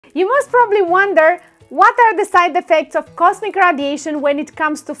You must probably wonder, what are the side effects of cosmic radiation when it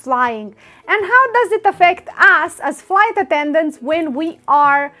comes to flying? And how does it affect us as flight attendants when we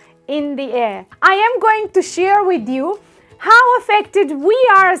are in the air? I am going to share with you how affected we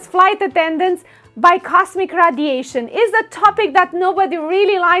are as flight attendants by cosmic radiation. Is a topic that nobody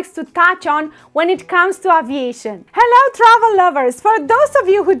really likes to touch on when it comes to aviation. Hello travel lovers! For those of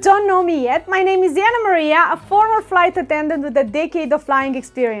you who don't know me yet, my name is Yana Maria, a former flight attendant with a decade of flying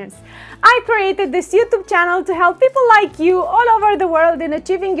experience. I created this YouTube channel to help people like you all over the world in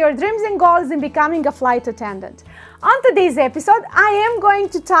achieving your dreams and goals in becoming a flight attendant. On today's episode, I am going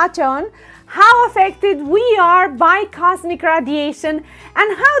to touch on how affected we are by cosmic radiation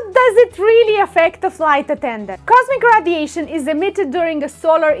and how does it really affect the flight attendant. Cosmic radiation is emitted during a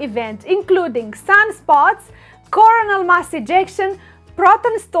solar event, including sunspots, coronal mass ejection,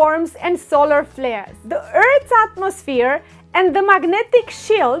 proton storms, and solar flares. The Earth's atmosphere and the magnetic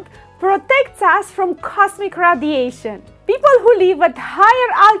shield protects us from cosmic radiation. People who live at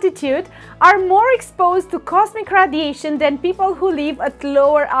higher altitude are more exposed to cosmic radiation than people who live at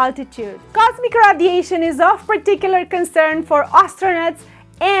lower altitude. Cosmic radiation is of particular concern for astronauts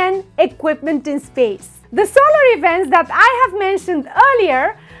and equipment in space. The solar events that I have mentioned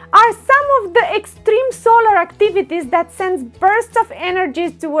earlier are some of the extreme solar activities that sends bursts of energy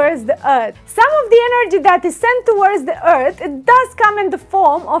towards the Earth. Some of the energy that is sent towards the Earth, it does come in the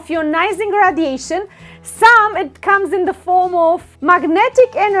form of ionizing radiation, some it comes in the form of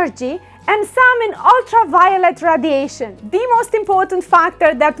magnetic energy, and some in ultraviolet radiation. The most important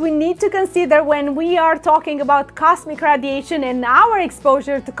factor that we need to consider when we are talking about cosmic radiation and our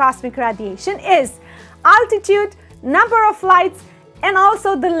exposure to cosmic radiation is altitude, number of flights, and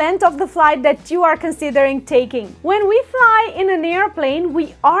also the length of the flight that you are considering taking. When we fly in an airplane,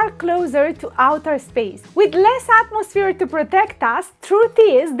 we are closer to outer space. With less atmosphere to protect us, truth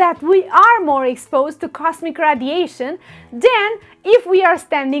is that we are more exposed to cosmic radiation than if we are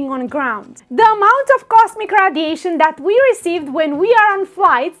standing on ground. The amount of cosmic radiation that we received when we are on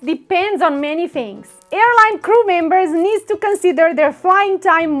flights depends on many things. Airline crew members need to consider their flying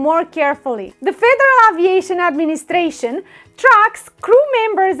time more carefully. The Federal Aviation Administration tracks crew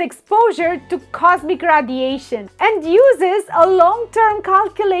members' exposure to cosmic radiation and uses a long-term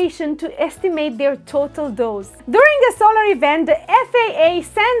calculation to estimate their total dose. During a solar event, the FAA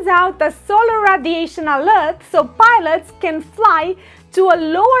sends out a solar radiation alert so pilots can fly to a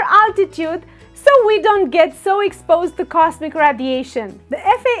lower altitude so we don't get so exposed to cosmic radiation. The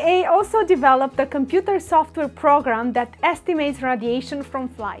FAA also developed a computer software program that estimates radiation from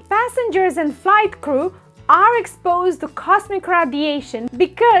flight. Passengers and flight crew are exposed to cosmic radiation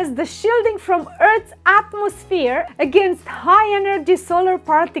because the shielding from Earth's atmosphere against high-energy solar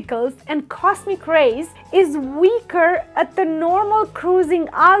particles and cosmic rays is weaker at the normal cruising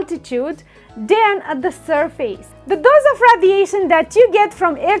altitude than at the surface. The dose of radiation that you get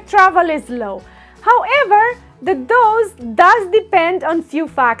from air travel is low. However, the dose does depend on few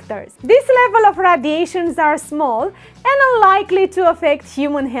factors. This level of radiations are small and unlikely to affect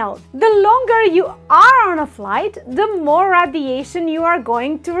human health. The longer you are on a flight, the more radiation you are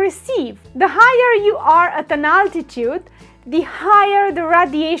going to receive. The higher you are at an altitude, the higher the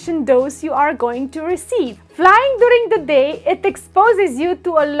radiation dose you are going to receive. Flying during the day, it exposes you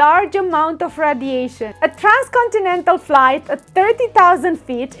to a large amount of radiation. A transcontinental flight at 30,000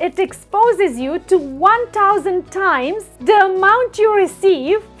 feet, it exposes you to 1,000 times the amount you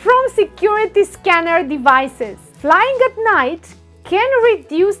receive from security scanner devices. Flying at night can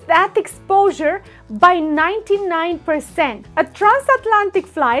reduce that exposure by 99%. A transatlantic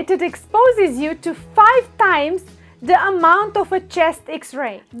flight, it exposes you to 5 times the amount of a chest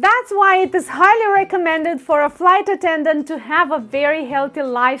X-ray. That's why it is highly recommended for a flight attendant to have a very healthy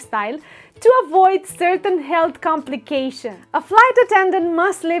lifestyle to avoid certain health complications. A flight attendant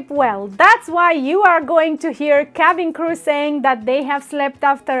must sleep well. That's why you are going to hear cabin crew saying that they have slept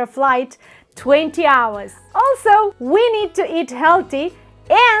after a flight 20 hours. Also, we need to eat healthy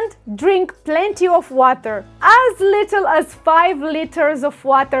and drink plenty of water, as little as 5 liters of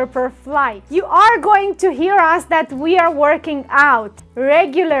water per flight. You are going to hear us that we are working out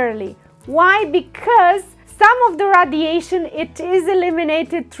regularly. Why? Because some of the radiation, it is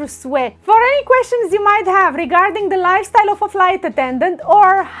eliminated through sweat. For any questions you might have regarding the lifestyle of a flight attendant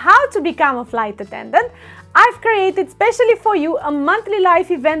or how to become a flight attendant, I've created specially for you a monthly live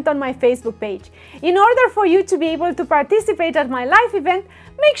event on my Facebook page. In order for you to be able to participate at my live event,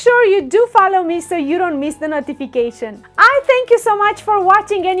 make sure you do follow me so you don't miss the notification. I thank you so much for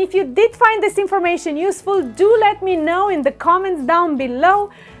watching, and if you did find this information useful, do let me know in the comments down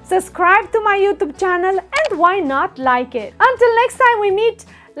below. Subscribe to my YouTube channel and why not like it. Until next time we meet,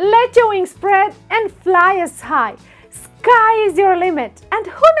 Let your wings spread and fly as high. Sky is your limit, and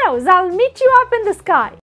who knows, I'll meet you up in the sky.